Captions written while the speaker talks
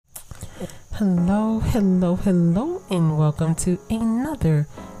Hello, and welcome to another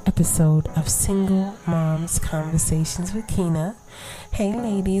episode of Single Moms Conversations with Kina. Hey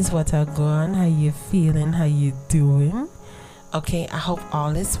ladies, what's up going? How you feeling? How you doing? Okay, I hope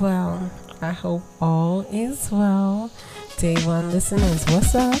all is well. Day one listeners,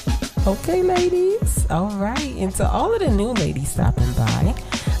 what's up? Okay, ladies. All right, and to all of the new ladies stopping by,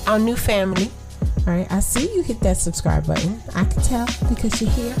 our new family. All right, I see you hit that subscribe button. I can tell because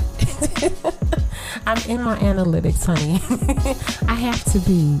you're here. I'm in my analytics, honey. I have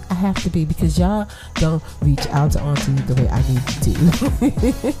to be because y'all don't reach out to Auntie the way I need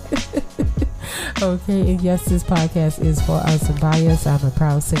to. Okay, and yes, this podcast is for us and by us. I'm a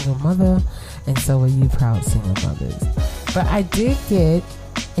proud single mother, and so are you proud single mothers. But I did get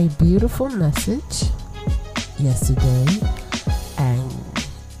a beautiful message yesterday, and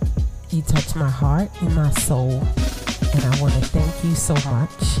you touched my heart and my soul, and I want to thank you so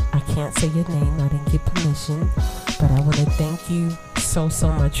much. I can't say your name, I didn't get permission, but I want to thank you so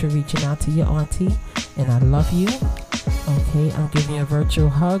much for reaching out to your auntie, and I love you. Okay, I'm giving you a virtual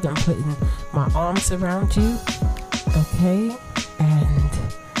hug. I'm putting my arms around you. Okay, and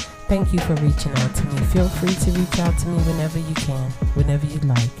thank you for reaching out to me. Feel free to reach out to me whenever you can, whenever you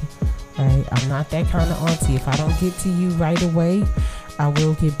like. All right, I'm not that kind of auntie. If I don't get to you right away, I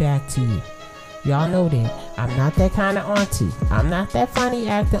will get back to you. Y'all know that. I'm not that kind of auntie. I'm not that funny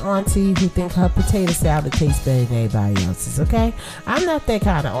acting auntie who think her potato salad tastes better than everybody else's, okay? I'm not that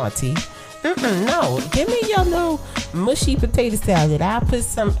kind of auntie. No. Give me your little mushy potato salad. I'll put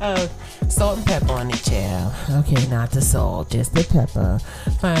some salt and pepper on it, child. Okay, not the salt, just the pepper.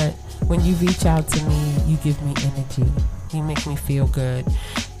 But when you reach out to me, you give me energy. You make me feel good.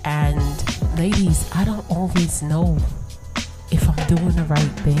 And ladies, I don't always know if I'm doing the right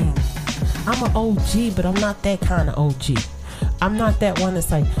thing. I'm an OG, but I'm not that kind of OG. I'm not that one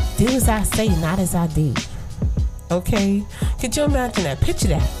that's like, do as I say, not as I did. Okay? Could you imagine that? Picture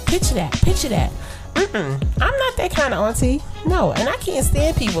that. I'm not that kind of auntie. No, and I can't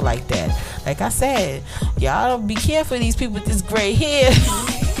stand people like that. Like I said, y'all be careful of these people with this gray hair.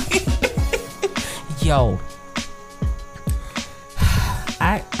 Yo.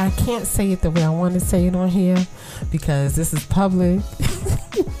 I can't say it the way I want to say it on here because this is public.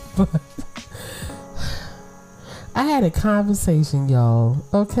 But I had a conversation, y'all.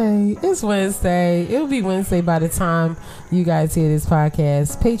 Okay, it's Wednesday. It'll be Wednesday by the time you guys hear this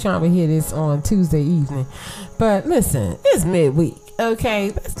podcast. Patreon will hear this on Tuesday evening. But listen, it's midweek.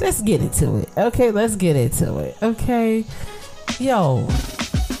 Okay, let's get into it. Okay, yo,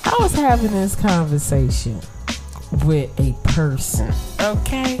 I was having this conversation with a person,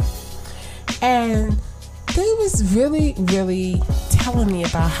 okay, and they was really telling me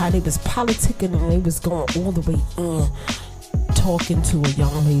about how they was politicking and they was going all the way in, talking to a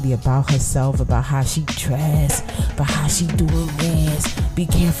young lady about herself, about how she dressed, about how she doing this, be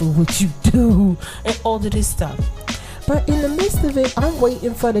careful what you do, and all of this stuff. But in the midst of it, I'm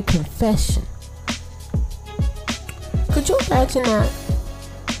waiting for the confession. Could you imagine that?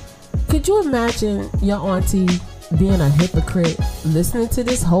 Could you imagine your auntie being a hypocrite, listening to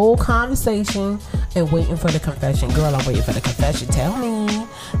this whole conversation and waiting for the confession? Girl, I'm waiting for the confession. Tell me,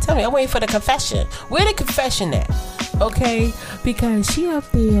 I'm waiting for the confession. Where the confession at? Okay, because she up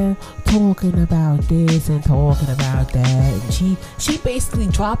there talking about this and talking about that, and she basically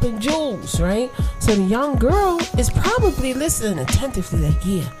dropping jewels, right? So the young girl is probably listening attentively, like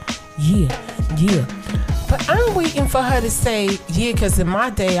yeah. But I'm waiting for her to say yeah, because in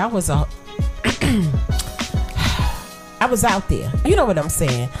my day I was out there. You know what I'm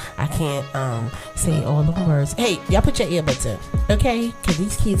saying? I can't say all the words. Hey, y'all put your earbuds in, okay? Because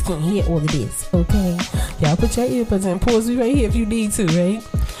these kids can't hear all of this, okay? Y'all put your earbuds in. Pause me right here if you need to, right?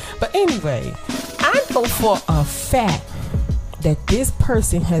 But anyway, I know for a fact that this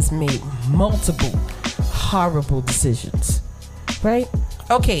person has made multiple horrible decisions, right?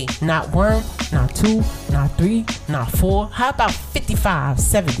 Okay, not one, not two, not three, not four. How about 55,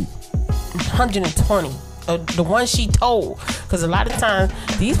 70, 120? The one she told, because a lot of times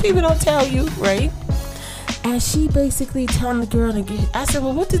these people don't tell you, right? And she basically telling the girl to get. I said,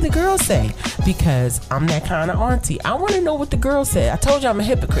 well, what did the girl say? Because I'm that kind of auntie. I want to know what the girl said. I told you I'm a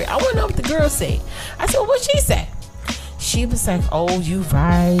hypocrite. I want to know what the girl said. I said, well, what she said? She was like, oh, you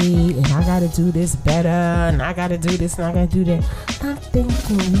right, and I gotta do this better, and I gotta do this, and I gotta do that. I'm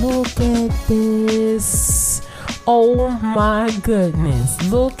thinking, look at this. Oh my goodness,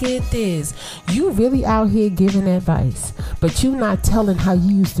 look at this. You really out here giving advice, but you not telling how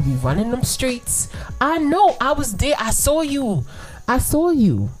you used to be running them streets. I know, I was there. I saw you.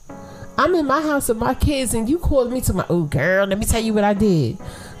 I'm in my house with my kids and you called me to my, oh girl, let me tell you what I did.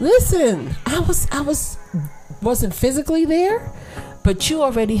 Listen, wasn't physically there, but you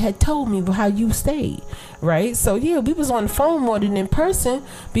already had told me how you stayed, right? So yeah, we was on the phone more than in person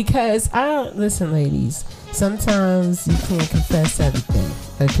because listen, ladies, sometimes you can't confess everything,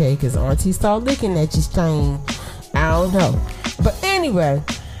 okay? Because auntie start looking at you saying, I don't know. But anyway,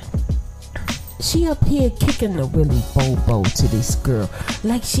 she up here kicking the Willy Bobo to this girl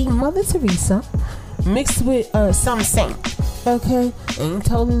like she Mother Teresa mixed with some saint. Okay, ain't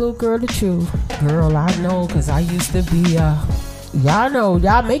told the little girl the truth. Girl, I know, cause I used to be y'all know,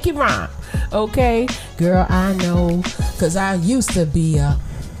 y'all make it rhyme. Okay, girl, I know, cause I used to be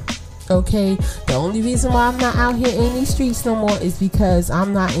okay. The only reason why I'm not out here in these streets no more is because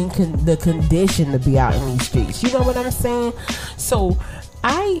I'm not in the condition to be out in these streets. You know what I'm saying? So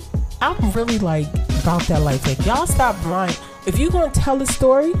I'm really like about that life. Like, y'all stop lying. If you're gonna tell a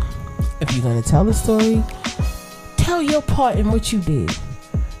story, tell your part in what you did,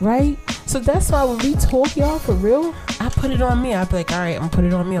 right? So that's why when we talk, y'all, for real, I put it on me. I be like, all right, I'm gonna put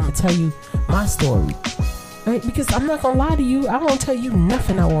it on me. I'm gonna tell you my story, right? Because I'm not gonna lie to you. I won't tell you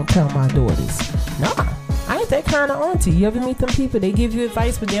nothing I won't tell my daughters. Nah, I ain't that kind of auntie. You ever meet them people? They give you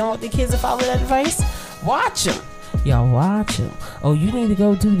advice, but they don't want their kids to follow that advice. Watch them. Y'all watch them. Oh, you need to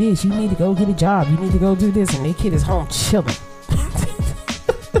go do this. You need to go get a job. You need to go do this. And their kid is home chilling.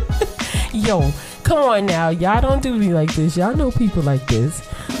 Yo, come on now. Y'all don't do me like this. Y'all know people like this.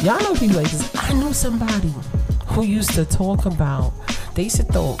 I know somebody who used to talk about, they used to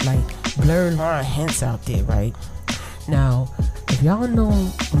throw like blurred line hints out there, right? Now, if y'all know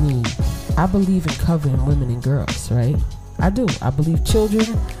me, I believe in covering women and girls, right? I do. I believe children,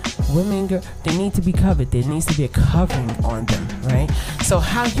 women, girls, they need to be covered. There needs to be a covering on them, right? So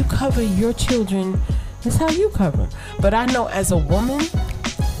how you cover your children is how you cover them. But I know as a woman,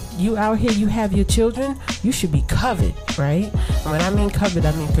 you out here, you have your children, you should be covered, right? And when I mean covered,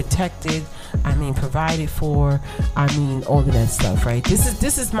 I mean protected, I mean provided for, I mean all of that stuff, right?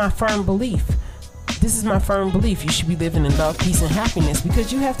 This is my firm belief. You should be living in love, peace, and happiness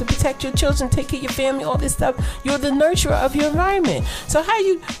because you have to protect your children, take care of your family, all this stuff. You're the nurturer of your environment. So how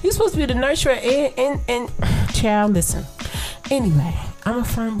you're supposed to be the nurturer and child, listen. Anyway, I'm a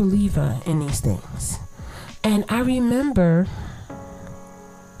firm believer in these things. And I remember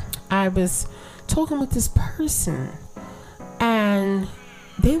I was talking with this person and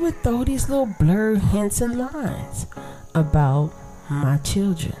they would throw these little blurred hints and lines about my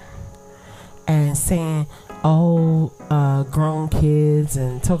children and saying, grown kids,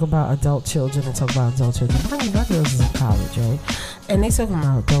 and talk about adult children and talk about adult children. My girls is in college, right? And they talking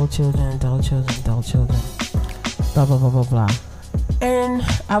about adult children, blah, blah, blah, blah, blah. And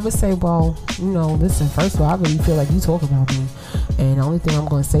I would say, well, listen, first of all, I really feel like you talk about me. And the only thing I'm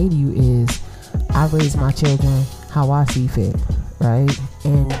going to say to you is I raise my children how I see fit, right?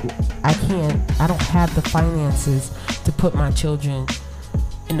 And I don't have the finances to put my children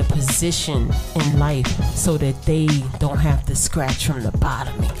in a position in life so that they don't have to scratch from the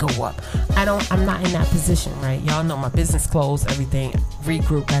bottom and go up. I'm not in that position, right? Y'all know my business closed, everything,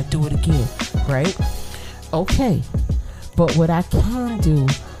 regroup, I do it again, right? Okay. But what I can do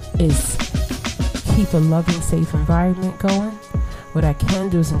is keep a loving, safe environment going. What I can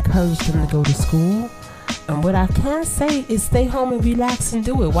do is encourage them to go to school. And what I can say is stay home and relax and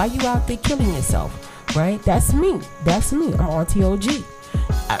do it. Why you out there killing yourself, right? That's me. I'm Auntie OG.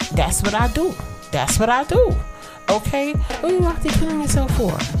 That's what I do. Okay? What are you out there killing yourself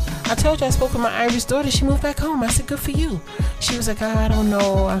for? I told you I spoke with my Irish daughter. She moved back home. I said, good for you. She was like, I don't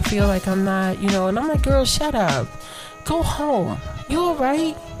know. I feel like I'm not, And I'm like, girl, shut up. Go home. You all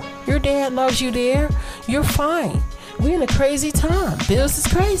right? Your dad loves you there. You're fine. We're in a crazy time. Bills is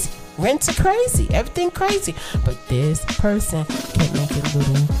crazy. Rents are crazy. Everything crazy. But this person kept making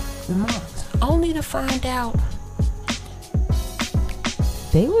little remarks. Only to find out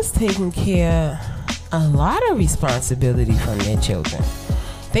they was taking care of a lot of responsibility from their children.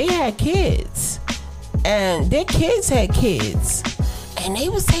 They had kids. And their kids had kids. And they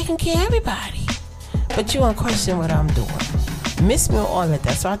was taking care of everybody. But you don't question what I'm doing. Miss me with all of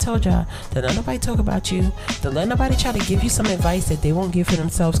that. So I told y'all to let nobody talk about you, to let nobody try to give you some advice that they won't give for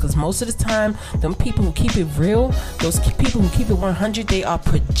themselves, because most of the time them people who keep it real, those people who keep it 100, they are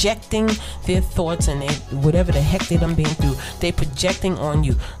projecting their thoughts and whatever the heck they done been through, they projecting on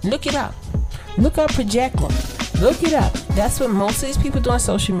you. Look it up. Look up projecting. Look it up. That's what most of these people do on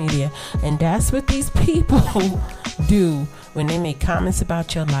social media, and that's what these people do when they make comments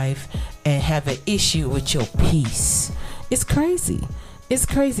about your life and have an issue with your peace. It's crazy.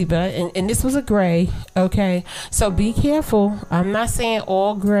 But and this was a gray, okay? So be careful. I'm not saying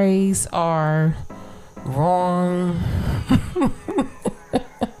all grays are wrong.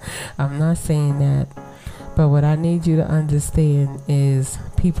 I'm not saying that. But what I need you to understand is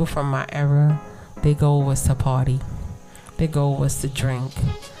people from my era, their goal was to party. Their goal was to drink.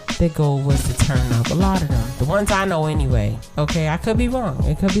 Their goal was to turn up. A lot of them. The ones I know anyway. Okay, I could be wrong.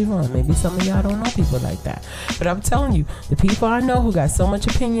 It could be wrong. Maybe some of y'all don't know people like that. But I'm telling you, the people I know who got so much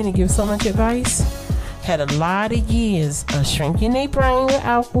opinion and give so much advice had a lot of years of shrinking their brain with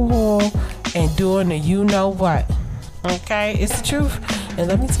alcohol and doing the you know what. Okay, it's the truth. And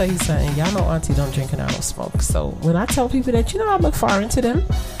let me tell you something. Y'all know Auntie don't drink and I don't smoke. So when I tell people that, I look foreign to them,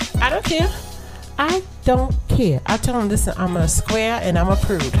 I don't care. I don't care. I tell them, listen, I'm a square and I'm a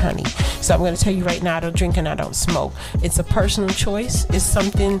prude, honey. So I'm going to tell you right now, I don't drink and I don't smoke. It's a personal choice. It's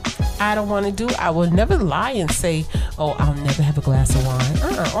something I don't want to do. I will never lie and say, oh, I'll never have a glass of wine.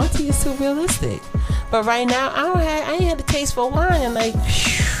 Auntie is too realistic. But right now, I ain't had a taste for wine in like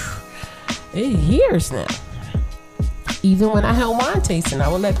years now. Even when I had wine tasting, I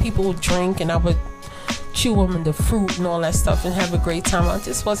would let people drink and I would chew them in the fruit and all that stuff and have a great time. I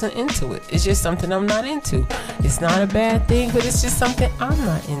just wasn't into it. It's just something I'm not into. It's not a bad thing, but it's just something I'm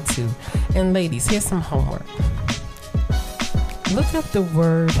not into. And ladies, here's some homework. Look up the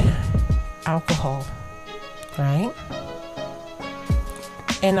word alcohol, right?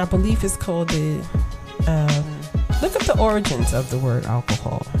 And I believe it's called the, look up the origins of the word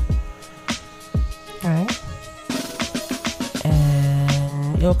alcohol, right?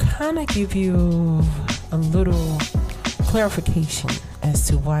 And it'll kind of give you a little clarification as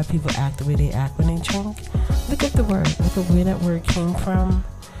to why people act the way they act when they drink. Look up the word. Look up where that word came from.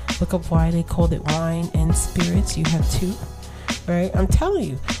 Look up why they called it wine and spirits. You have two, right? I'm telling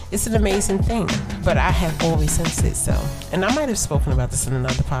you, it's an amazing thing. But I have always said so. And I might have spoken about this in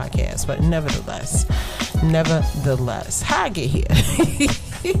another podcast, but nevertheless, how I get here?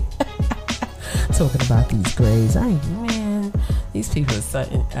 Talking about these grades. Man, these people are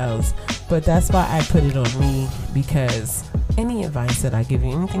something else. But that's why I put it on me, because any advice that I give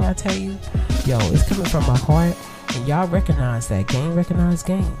you, anything I tell you, it's coming from my heart. And y'all recognize that. Game recognize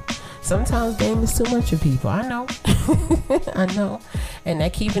game. Sometimes game is too much for people. I know. I know. And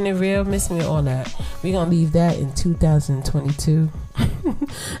that keeping it real, miss me all that. We're going to leave that in 2022.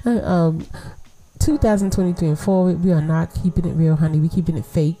 2023 and forward, we are not keeping it real, honey. We're keeping it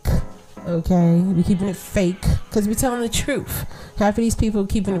fake. Okay, we're keeping it fake because we're telling the truth. Half of these people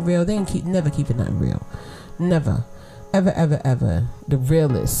keeping it real, they ain't never keeping nothing real. Never, ever. The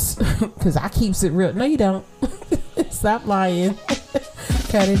realists, because I keeps it real. No, you don't. Stop lying.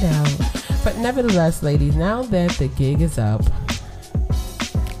 Cut it down. But nevertheless, ladies, now that the gig is up,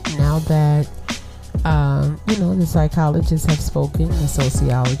 now that the psychologists have spoken, the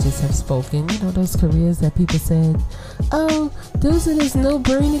sociologists have spoken, those careers that people said, oh, those are those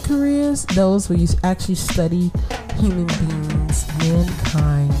no-brainer careers, those where you actually study human beings,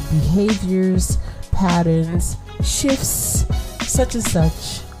 mankind, behaviors, patterns, shifts, such and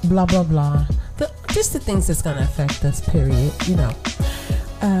such, blah, blah, blah. Just the things that's going to affect us, period,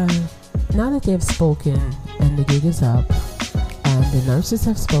 Now that they've spoken and the gig is up, and the nurses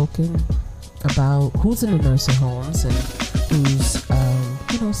have spoken about who's in the nursing homes and who's,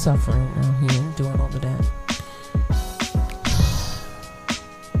 suffering out here and doing all of that.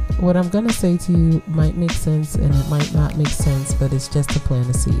 What I'm going to say to you might make sense and it might not make sense, but it's just to plant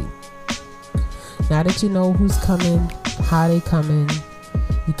a seed. Now that you know who's coming, how they coming,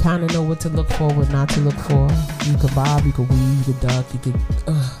 you kind of know what to look for, what not to look for. You could bob, you could weave, you could duck, you could,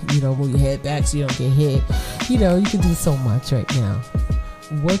 move your head back so you don't get hit. You can do so much right now.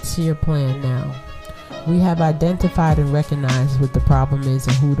 What's your plan now? We have identified and recognized what the problem is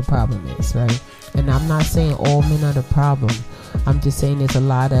and who the problem is, right? And I'm not saying all men are the problem. I'm just saying there's a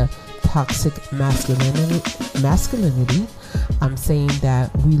lot of toxic masculinity. I'm saying that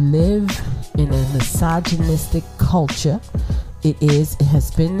we live in a misogynistic culture. It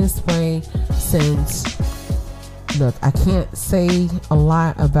has been this way since, look, I can't say a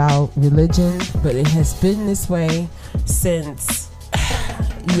lot about religion, but it has been this way since,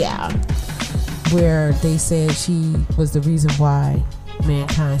 where they said she was the reason why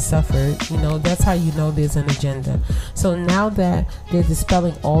mankind suffered. That's how you know there's an agenda. So now that they're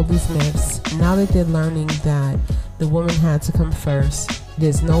dispelling all these myths, now that they're learning that the woman had to come first,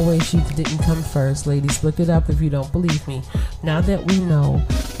 there's no way she didn't come first. Ladies, look it up if you don't believe me. Now that we know,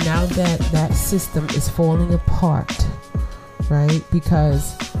 now that that system is falling apart, right?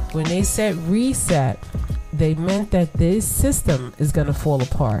 Because when they said reset, they meant that this system is going to fall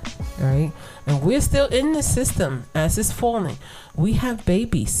apart, right? And we're still in the system as it's falling. We have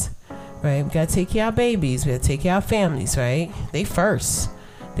babies, right? We got to take care of our babies. We got to take care of our families, right? They first.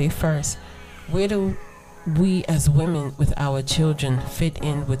 Where do we as women with our children fit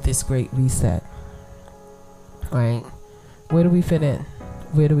in with this great reset? Right? Where do we fit in?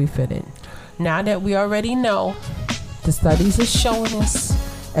 Where do we fit in? Now that we already know, the studies are showing us,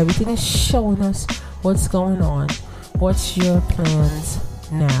 everything is showing us what's going on. What's your plans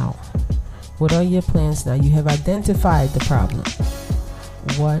now? What are your plans now? You have identified the problem.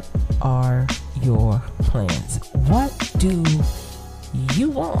 What are your plans? What do you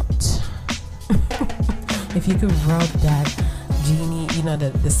want? If you could rub that genie, you know,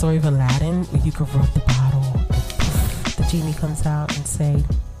 the story of Aladdin, where you could rub the bottle, and poof, the genie comes out and say,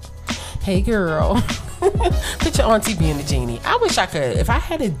 hey girl, put your auntie being the genie. I wish I could. If I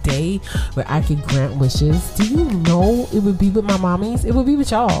had a day where I could grant wishes, do you know it would be with my mommies? It would be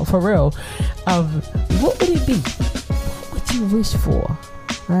with y'all, for real. What would it be? What would you wish for?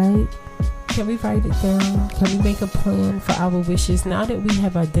 Right? Can we write it down? Can we make a plan for our wishes now that we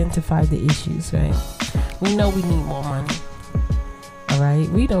have identified the issues, right? We know we need more money. Alright?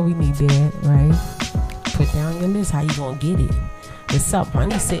 We know we need that, right? Put down your list. How you gonna get it? What's up?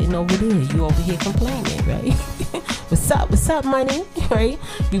 Money sitting over there. You over here complaining, right? What's up? What's up, money? Right?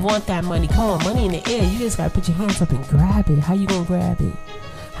 We want that money. Come on, money in the air. You just gotta put your hands up and grab it. How you gonna grab it?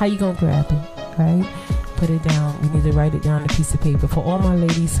 How you gonna grab it? Right? Put it down. We need to write it down on a piece of paper. For all my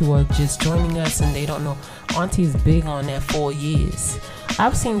ladies who are just joining us and they don't know, Auntie is big on that 4 years.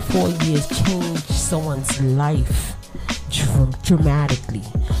 I've seen 4 years change someone's life dramatically,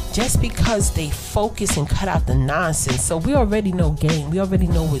 just because they focus and cut out the nonsense. So we already know game. We already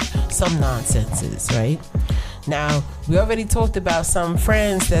know what some nonsense is, right? Now, we already talked about some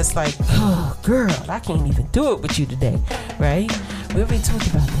friends that's like, oh, girl, I can't even do it with you today, right? We already talked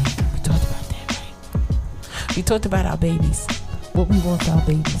about that. We talked about our babies, what we want for our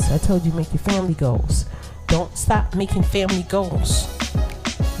babies. I told you, make your family goals. Don't stop making family goals.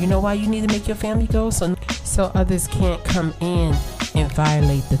 You know why you need to make your family goals? So others can't come in and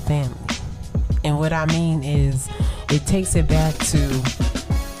violate the family. And what I mean is, it takes it back to,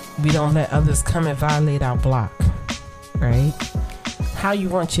 we don't let others come and violate our block, right? How you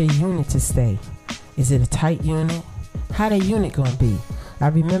want your unit to stay? Is it a tight unit? How that unit gonna be? I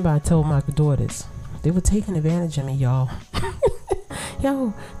remember I told my daughters, they were taking advantage of me, y'all.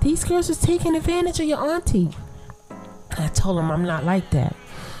 Yo, these girls was taking advantage of your auntie. I told them I'm not like that.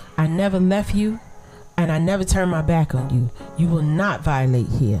 I never left you, and I never turned my back on you. You will not violate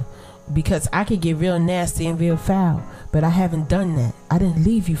here, because I could get real nasty and real foul, but I haven't done that. I didn't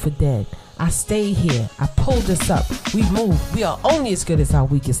leave you for dead. I stayed here. I pulled us up. We moved. We are only as good as our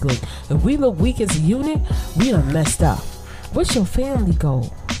weakest link. If we look weak as a unit, we done messed up. What's your family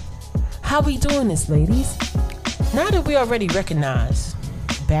goal? How we doing this, ladies? Now that we already recognize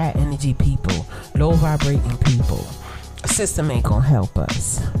bad energy people, low vibrating people, a system ain't gonna help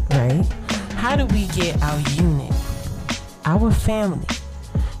us, right? How do we get our unit, our family,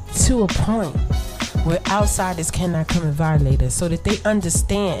 to a point where outsiders cannot come and violate us, so that they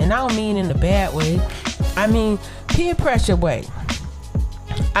understand? And I don't mean in a bad way. I mean peer pressure way.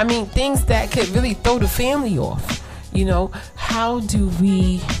 I mean things that could really throw the family off. You know, how do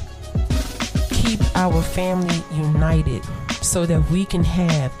we keep our family united so that we can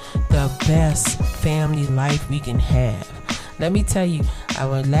have the best family life we can have? Let me tell you,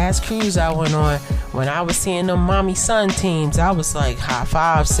 our last cruise I went on, when I was seeing them mommy-son teams, I was like, high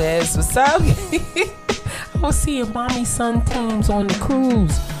five, sis, what's up? I was seeing mommy-son teams on the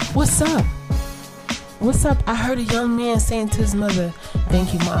cruise. What's up? What's up? I heard a young man saying to his mother,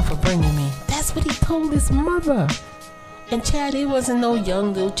 thank you, Mom, for bringing me. That's what he told his mother. And Chad, it wasn't no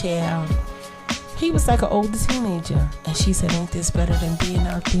young little child. He was like an older teenager. And she said, ain't this better than being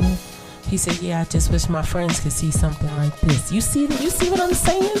out there? He said, yeah, I just wish my friends could see something like this. You see that? You see what I'm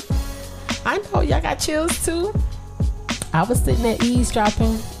saying? I know y'all got chills too. I was sitting there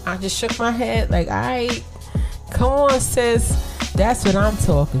eavesdropping. I just shook my head like, all right, come on, sis. That's what I'm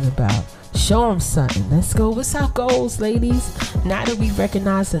talking about. Show them something. Let's go. What's our goals, ladies? Now that we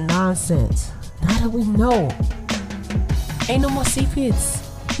recognize the nonsense, now that we know, ain't no more secrets.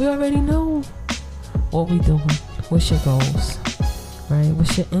 We already know what we doing. What's your goals? Right?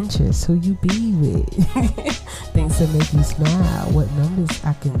 What's your interests? Who you be with? Things that make you smile. What numbers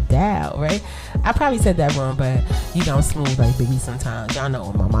I can dial, right? I probably said that wrong, but you know, I'm smooth like Biggie sometimes. Y'all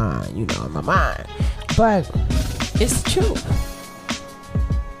know in my mind, you know, in my mind. But it's true.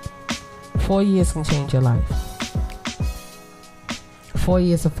 4 years can change your life. 4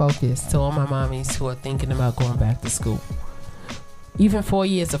 years of focus to all my mommies who are thinking about going back to school. Even 4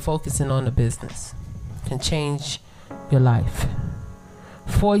 years of focusing on the business can change your life.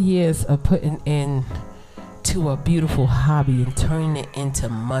 4 years of putting in to a beautiful hobby and turning it into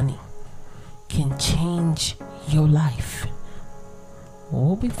money can change your life.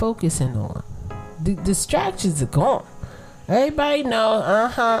 We'll be focusing on. The distractions are gone. Everybody know,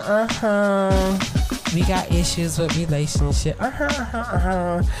 we got issues with relationship.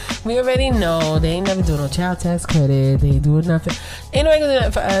 We already know they ain't never doing no child tax credit. They ain't doing nothing. Ain't nobody gonna do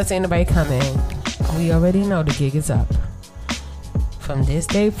nothing for us. Ain't nobody coming. We already know the gig is up. From this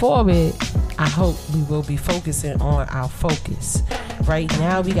day forward, I hope we will be focusing on our focus. Right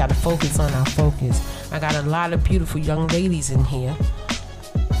now, we got to focus on our focus. I got a lot of beautiful young ladies in here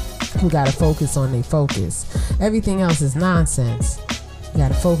who got to focus on their focus. Everything else is nonsense. You got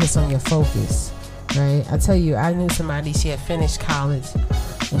to focus on your focus, right? I tell you, I knew somebody, she had finished college,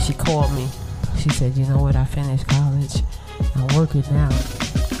 and she called me. She said, you know what, I finished college. I'm working now.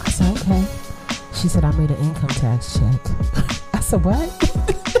 I said, okay. She said, I made an income tax check. I said, what?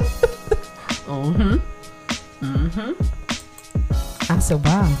 I said,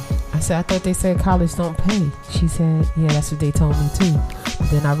 wow. I said, I thought they said college don't pay. She said, yeah, that's what they told me too. But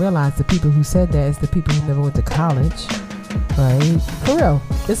then I realized the people who said that is the people who never went to college, right? For real.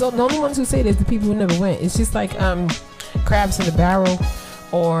 It's the only ones who say that is the people who never went. It's just like crabs in the barrel,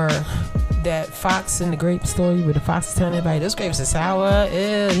 or that fox in the grape story where the fox is telling everybody, those grapes are sour.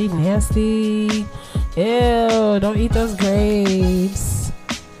 Ew, they nasty. Ew, don't eat those grapes.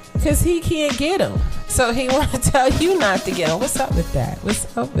 Because he can't get them. So he want to tell you not to get them. What's up with that?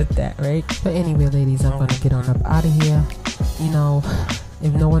 What's up with that, right? But anyway, ladies, I'm going to get on up out of here. You know,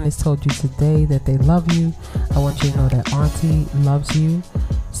 if no one has told you today that they love you, I want you to know that Auntie loves you.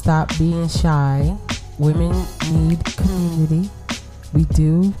 Stop being shy. Women need community. We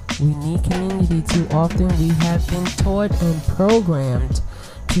do. We need community too often. We have been taught and programmed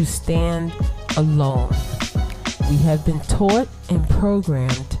to stand alone. We have been taught and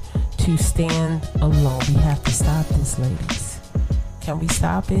programmed to stand alone. We have to stop this, ladies. Can we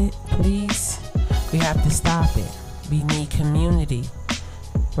stop it, please? We have to stop it. We need community,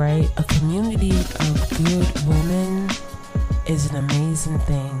 right? A community of good women is an amazing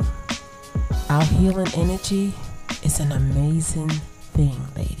thing. Our healing energy is an amazing thing,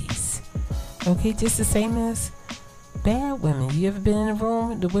 ladies. Okay, just the same as bad women. You ever been in a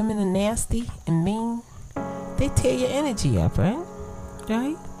room, the women are nasty and mean? They tear your energy up, right?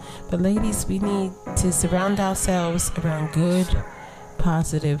 Right? But ladies, we need to surround ourselves around good,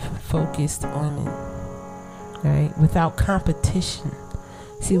 positive, focused women, right? Without competition.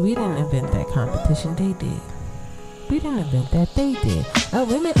 See, we didn't invent that competition, they did. We didn't invent that, they did.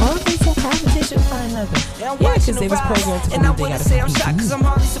 Women always have competition for one another. Yeah, because they was programmed to believe they gotta compete with you. Women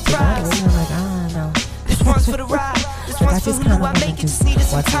are like, I don't know. This one's for the ride. This one's for who I make it. Just needed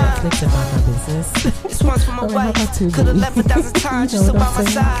some time. Netflix and mind my business. This one's for my wife. Could've left 1,000 times just to by my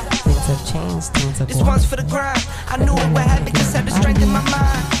side. Things have changed. Things have This one's for the grind. I knew it would happen. Just had the strength in my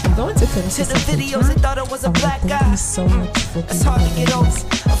mind. I'm going to finish to the videos. I thought I was a black guy. Thank you so much for it's hard to get over.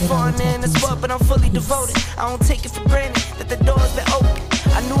 A foreigner in this world, but I'm fully devoted. I don't take it for granted that the door's been open.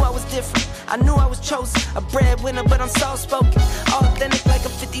 I knew I was different. I knew I was chosen. A breadwinner, but I'm soft-spoken. Authentic like a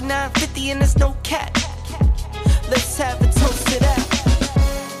 5950 and there's no cap. Let's have a toast to that.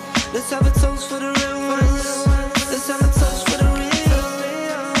 Let's have a toast for the real ones. Let's have a toast for the real.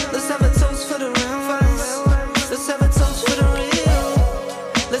 Let's have a toast for the real ones. Let's have a toast for the real.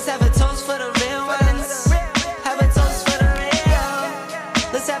 Let's have a toast for the real ones. Have a toast for the real.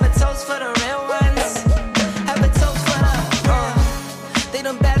 Let's have a toast for the real ones. Have a toast for the real. They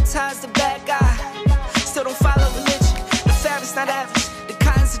done baptized the bad guy. Still don't follow religion. The fabric's not average. The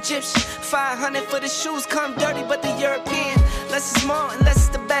cotton's Egyptian. 500 for the shoes, come dirty, but the European. Less is more and less is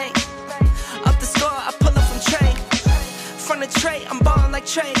the bank. Up the score, I pull up from trade. From the tray, I'm ballin' like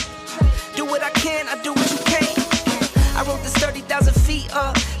Trey. Do what I can, I do what you can't. I wrote this 30,000 feet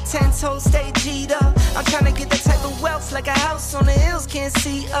up. 10 toes, stay G'd up. I'm tryna get that type of wealth, like a house on the hills, can't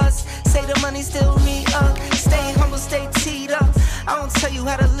see us. Say the money still me up. Stay humble, stay teed up. I don't tell you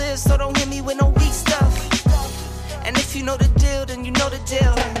how to live, so don't hit me with no weak stuff. And if you know the deal, then you know the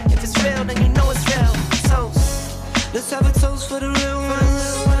deal. If it's real, then